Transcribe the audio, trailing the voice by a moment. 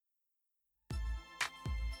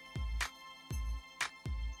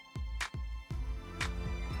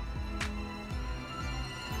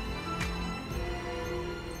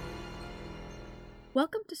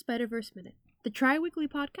Welcome to Spider-Verse Minute, the tri-weekly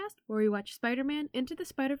podcast where we watch Spider-Man Into the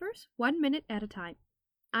Spider-Verse 1 minute at a time.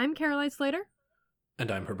 I'm Caroline Slater. And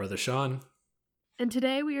I'm her brother Sean. And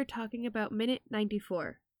today we are talking about minute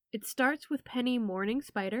 94. It starts with Penny mourning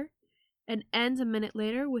Spider, and ends a minute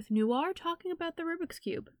later with Noir talking about the Rubik's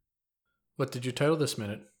Cube. What did you title this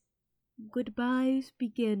minute? Goodbyes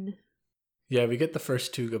begin. Yeah, we get the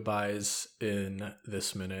first two goodbyes in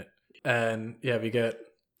this minute. And yeah, we get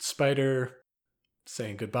Spider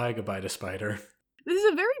saying goodbye to Spider. This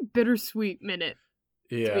is a very bittersweet minute,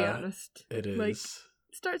 Yeah, to be honest. it is. Like,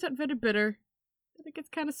 it starts out very bitter, then it gets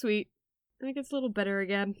kind of sweet, then it gets a little bitter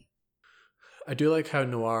again. I do like how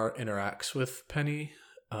Noir interacts with Penny.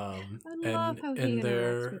 I love how he interacts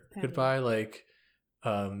their with Penny. goodbye, like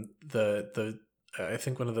I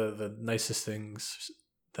think one of the nicest things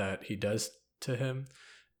that he does to him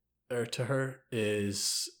or to her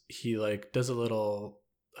is he like does a little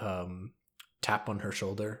tap on her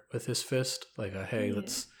shoulder with his fist, like a hey,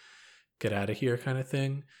 let's get out of here kind of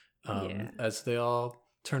thing. As they all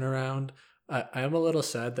turn around. I am a little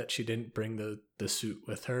sad that she didn't bring the suit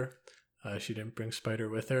with her. She didn't bring Spider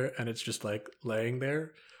with her, and it's just like laying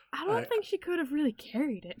there. I don't think she could have really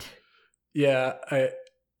carried it. Yeah,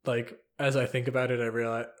 as I think about it, I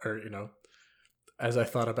realize, as I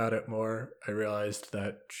thought about it more, I realized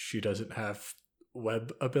that she doesn't have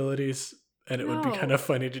web abilities, and it would be kind of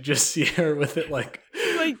funny to just see her with it like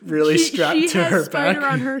really strapped to her back. She has Spider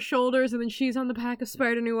on her shoulders, and then she's on the back of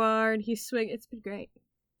Spider Noir, and he's swinging. It's been great.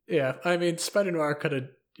 Yeah, I mean, Spider Noir could have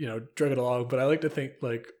drug it along, but I like to think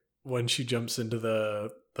like when she jumps into the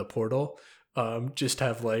portal, just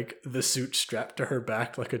have like the suit strapped to her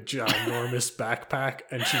back like a ginormous backpack,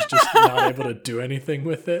 and she's just not able to do anything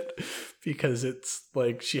with it because it's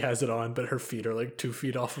like she has it on, but her feet are like 2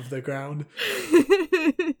 feet off of the ground.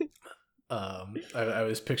 I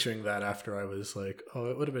was picturing that after I was like, oh,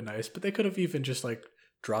 it would have been nice, but they could have even just like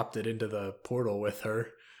dropped it into the portal with her,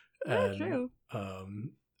 and true.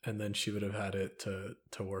 And then she would have had it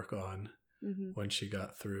to work on when she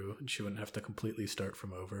got through, and she wouldn't have to completely start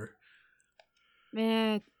from over.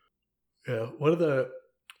 Man. Yeah, one of the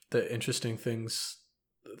interesting things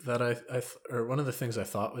that or one of the things I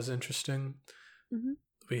thought was interesting,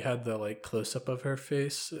 we had the like close up of her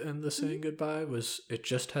face and the saying goodbye was it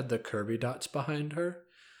just had the Kirby dots behind her,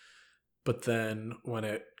 but then when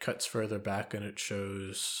it cuts further back and it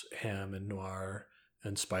shows Ham and Noir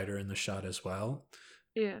and Spider in the shot as well.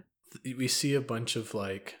 Yeah, we see a bunch of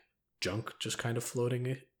like junk just kind of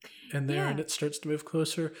floating in there, and it starts to move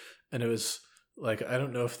closer, and it was like, I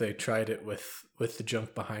don't know if they tried it with the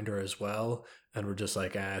junk behind her as well, and we're just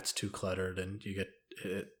like, it's too cluttered, and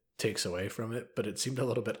it takes away from it. But it seemed a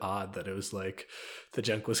little bit odd that it was like the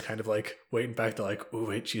junk was kind of like waiting back to like, oh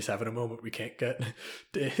wait, she's having a moment, we can't get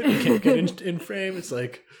in frame. It's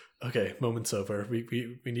like, okay, moment's over. We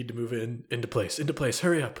need to move into place.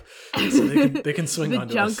 Hurry up, so they can swing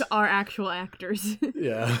onto us. The junk are actual actors.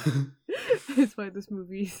 Yeah, that's why this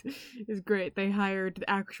movie is great. They hired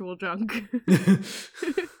actual junk.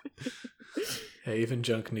 Hey, even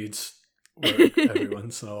junk needs work every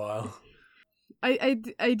once in a while.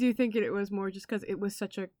 I do think it was more just because it was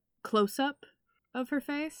such a close up of her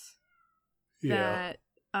face that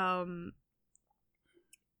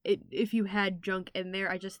if you had junk in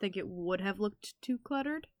there, I just think it would have looked too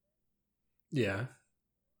cluttered. Yeah.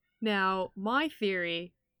 Now, my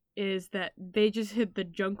theory is that they just hid the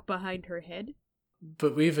junk behind her head.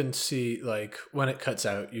 But we even see, like, when it cuts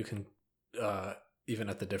out, you can, even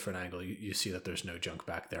at the different angle, you see that there's no junk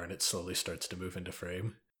back there, and it slowly starts to move into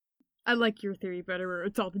frame. I like your theory better, where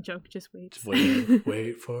it's all the junk just waits. Just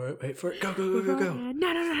wait for it. Go.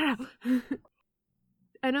 No.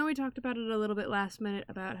 I know we talked about it a little bit last minute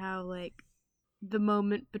about how, like, the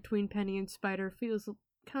moment between Penny and Spider feels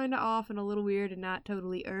kind of off and a little weird and not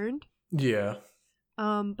totally earned. Yeah.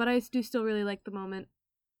 But I do still really like the moment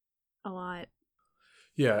a lot.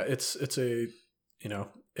 Yeah, it's a,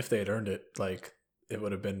 if they had earned it, like, it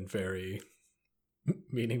would have been very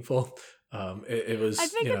meaningful. It was, I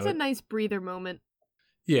think it's a nice breather moment.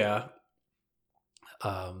 Yeah.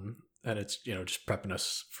 And it's, just prepping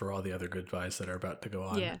us for all the other goodbyes that are about to go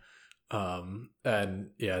on. Yeah. And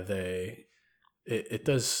yeah, it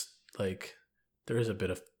does, like, there is a bit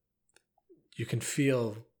of, you can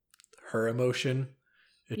feel her emotion.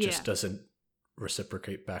 It just doesn't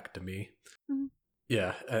reciprocate back to me. Mm-hmm.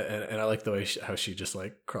 Yeah. And I like the way how she just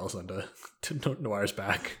like crawls onto Noir's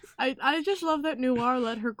back. I just love that Noir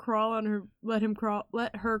let her crawl on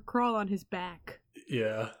his back.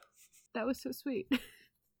 Yeah. That was so sweet.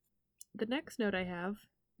 The next note I have,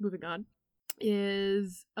 moving on,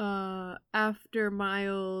 is after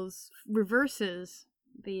Miles reverses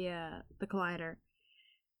the collider.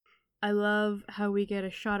 I love how we get a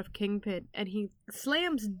shot of Kingpin and he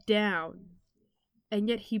slams down, and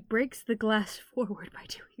yet he breaks the glass forward by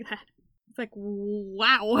doing that. It's like,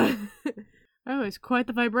 wow. Oh, it's quite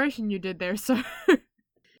the vibration you did there, sir.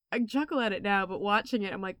 I chuckle at it now, but watching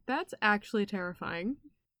it, I'm like, that's actually terrifying.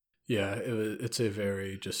 Yeah, it's a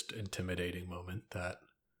very just intimidating moment that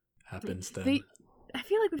happens then. I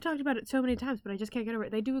feel like we've talked about it so many times, but I just can't get over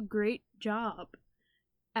it. They do a great job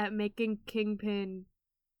at making Kingpin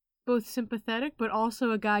both sympathetic, but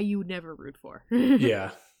also a guy you would never root for.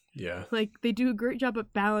 Yeah. Like, they do a great job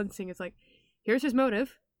at balancing. It's like, here's his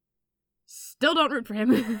motive. Still don't root for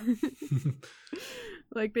him.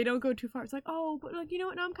 Like, they don't go too far. It's like, oh, but like, you know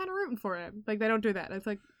what? No, I'm kind of rooting for him. Like, they don't do that. It's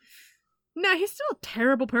like, nah, he's still a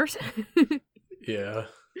terrible person. Yeah.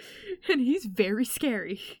 And he's very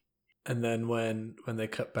scary. And then when they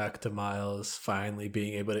cut back to Miles finally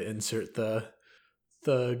being able to insert the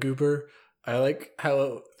goober, I like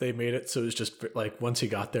how they made it so it was just like once he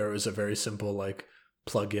got there, it was a very simple like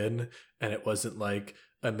plug in, and it wasn't like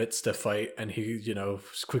amidst a fight and he,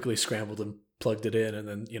 quickly scrambled and plugged it in and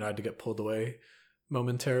then, had to get pulled away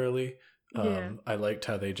momentarily. Yeah. I liked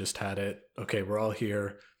how they just had it. Okay, we're all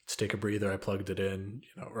here. Let's take a breather. I plugged it in,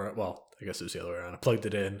 or well, I guess it was the other way around. I plugged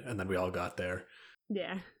it in and then we all got there.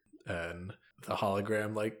 Yeah. And the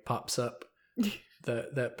hologram like pops up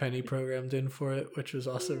that Penny programmed in for it, which was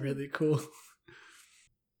also really cool.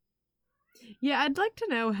 Yeah, I'd like to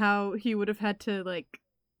know how he would have had to like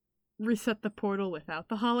reset the portal without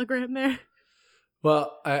the hologram there.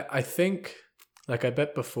 Well, I think, like, I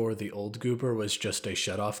bet before the old goober was just a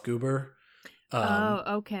shut-off goober.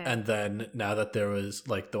 Okay. And then now that there was,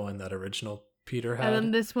 like, the one that original Peter had. And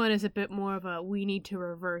then this one is a bit more of a we need to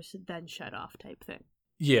reverse then shut off type thing.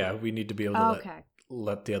 Yeah, we need to be able to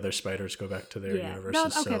let the other spiders go back to their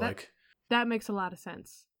universes. No, that makes a lot of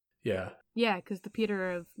sense. Yeah. Yeah, because the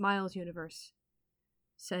Peter of Miles universe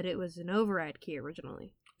said it was an override key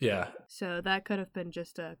originally. Yeah. So that could have been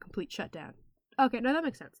just a complete shutdown. Okay, no, that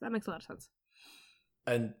makes sense. That makes a lot of sense.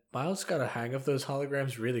 And Miles got a hang of those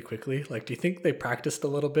holograms really quickly. Like, do you think they practiced a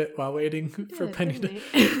little bit while waiting for Penny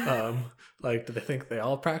to... like, do they think they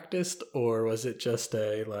all practiced? Or was it just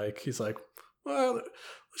he's like, well,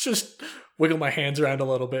 let's just wiggle my hands around a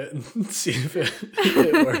little bit and see if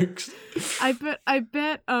it works. I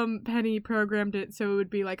bet Penny programmed it so it would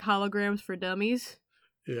be like holograms for dummies.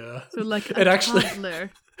 Yeah. So like a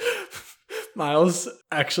toddler. Miles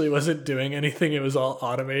actually wasn't doing anything. It was all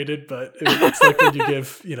automated, but it's like when you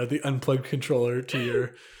give, the unplugged controller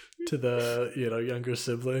to the, younger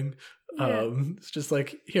sibling. Yeah. It's just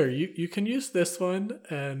like, here, you can use this one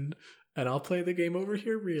and I'll play the game over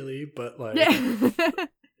here, really. But like,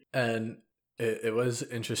 and it was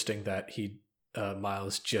interesting that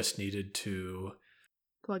Miles just needed to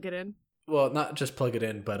plug it in. Well, not just plug it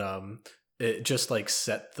in, but it just like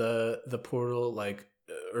set the portal like,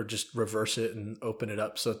 or just reverse it and open it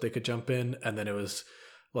up so that they could jump in. And then it was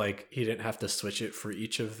like he didn't have to switch it for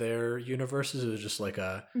each of their universes. It was just like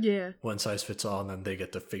a one size fits all, and then they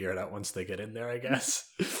get to figure it out once they get in there, I guess.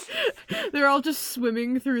 They're all just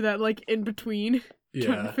swimming through that like in between,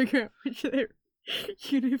 trying to figure out which of their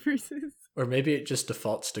universes. Or maybe it just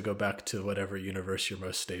defaults to go back to whatever universe you're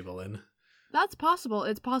most stable in. That's possible.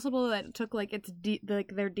 It's possible that it took like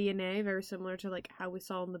their DNA, very similar to like how we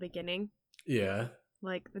saw in the beginning. Yeah.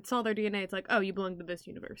 Like it saw their DNA. It's like, oh, you belong to this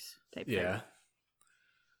universe type thing. Yeah.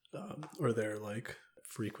 Or their like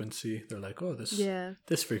frequency. They're like, oh,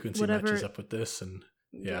 this frequency matches up with this, and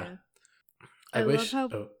yeah. I wish.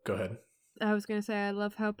 Go ahead. I was gonna say I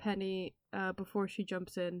love how Penny, before she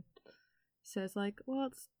jumps in, says like, well,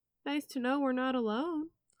 it's nice to know we're not alone.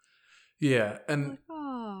 Yeah, and like,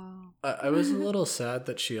 oh. I was a little sad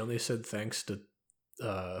that she only said thanks to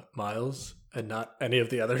Miles and not any of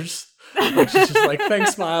the others. Like, she's just like,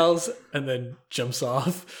 thanks, Miles, and then jumps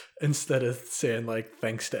off instead of saying like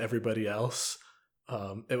thanks to everybody else.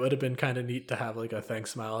 It would have been kind of neat to have like a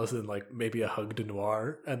thanks, Miles, and like maybe a hug to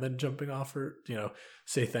Noir, and then jumping off, or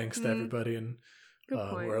say thanks to everybody, and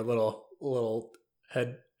or a little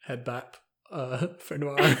head bap for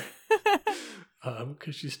Noir.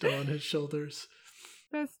 Because she's still on his shoulders.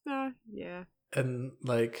 That's not, yeah. And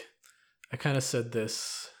like, I kind of said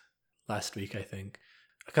this last week, I think,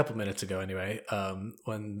 a couple minutes ago anyway,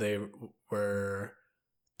 when they were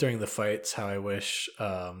during the fights, how I wish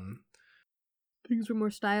things were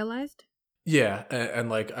more stylized. Yeah, and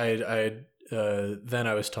like I then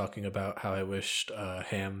I was talking about how I wished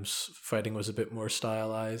Ham's fighting was a bit more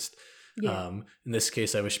stylized. Yeah. In this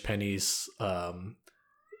case, I wish Penny's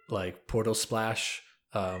like portal splash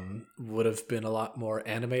would have been a lot more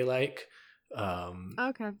anime like.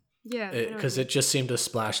 Okay. Yeah. Because it just seemed to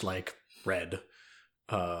splash like red.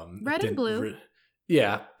 Red and blue.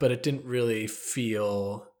 Yeah, but it didn't really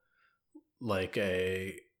feel like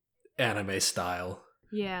a anime style.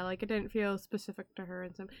 Yeah, like it didn't feel specific to her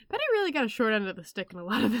and some. But I really got a short end of the stick in a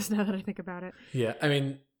lot of this now that I think about it. Yeah, I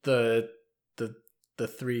mean the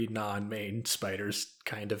 3 non-main spiders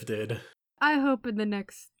kind of did. I hope in the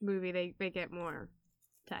next movie they get more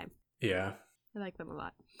time. Yeah. I like them a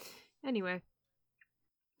lot. Anyway,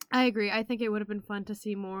 I agree. I think it would have been fun to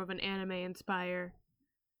see more of an anime inspire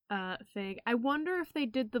thing. I wonder if they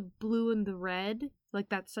did the blue and the red, like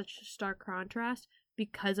that's such a stark contrast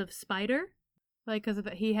because of Spider. Like, because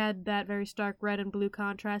he had that very stark red and blue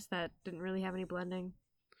contrast that didn't really have any blending.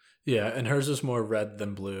 Yeah, and hers is more red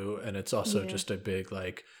than blue, and it's also just a big,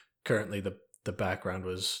 like, currently the background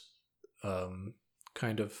was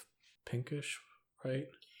kind of pinkish, right?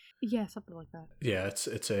 Yeah, something like that. Yeah,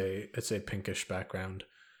 it's a pinkish background.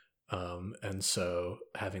 And so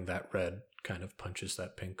having that red kind of punches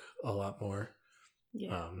that pink a lot more.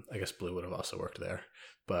 Yeah. I guess blue would have also worked there.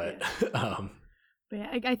 But but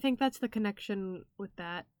yeah, I think that's the connection with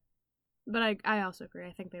that. But I also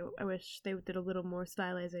agree. I wish they did a little more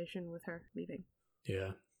stylization with her leaving.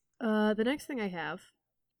 Yeah. The next thing I have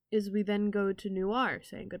is we then go to Noir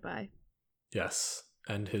saying goodbye. Yes,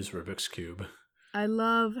 and his Rubik's Cube. I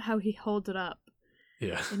love how he holds it up.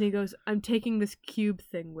 Yeah. And he goes, I'm taking this cube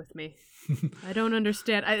thing with me. I don't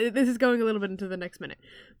understand. This is going a little bit into the next minute.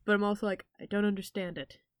 But I'm also like, I don't understand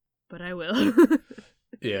it. But I will.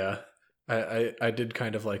 Yeah. I did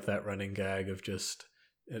kind of like that running gag of just...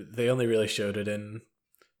 They only really showed it in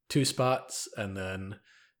 2 spots, and then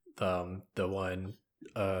the one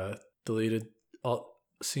deleted alt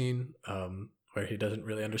scene where he doesn't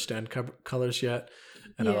really understand colors yet.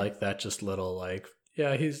 And I like that just little, like,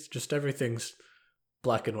 yeah, he's just everything's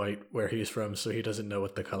black and white where he's from, so he doesn't know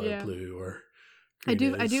what the color blue or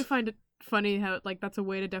green I do find it funny how like that's a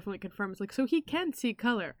way to definitely confirm. It's like, so he can see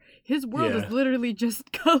color. His world is literally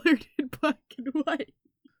just colored in black and white.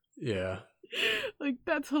 Yeah. Like,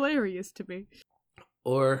 that's hilarious to me.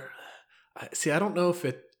 Or, see, I don't know if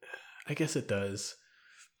it... I guess it does.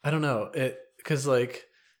 I don't know. Because, like,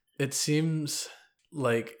 it seems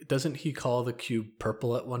like... Doesn't he call the cube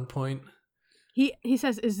purple at one point? He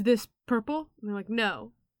says, is this purple? And they're like,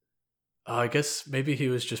 no. I guess maybe he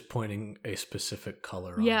was just pointing a specific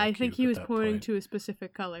color on I think he was pointing to a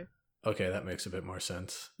specific color. Okay, that makes a bit more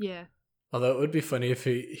sense. Yeah. Although it would be funny if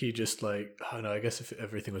he just like, oh no, I guess if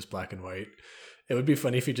everything was black and white, it would be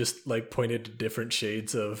funny if he just like pointed to different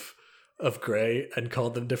shades of gray and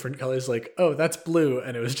called them different colors, like, oh, that's blue,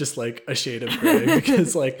 and it was just like a shade of gray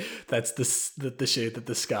because like that's the shade that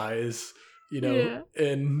the sky is,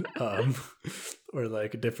 in, or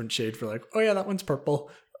like a different shade for like, oh yeah, that one's purple.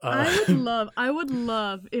 I would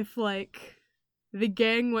love if like the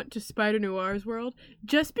gang went to Spider Noir's world,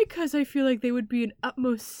 just because I feel like they would be an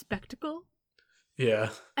utmost spectacle. Yeah.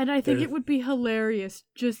 And I think it would be hilarious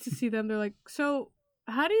just to see them. They're like, so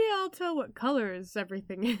how do y'all tell what colors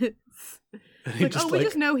everything is? Like, we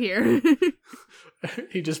just know here.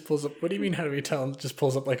 He just pulls up, what do you mean, how do we tell? And just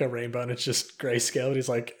pulls up like a rainbow and it's just grayscale, and he's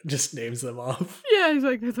like, just names them off. Yeah,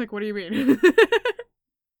 it's like, what do you mean?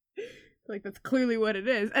 Like, that's clearly what it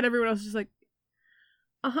is. And everyone else is just like,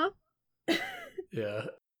 uh-huh. Yeah.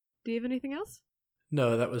 Do you have anything else?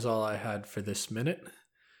 No, that was all I had for this minute.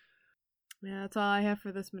 Yeah, that's all I have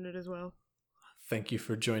for this minute as well. Thank you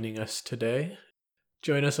for joining us today.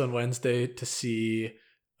 Join us on Wednesday to see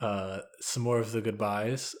some more of the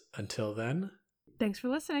goodbyes. Until then. Thanks for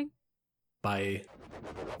listening. Bye.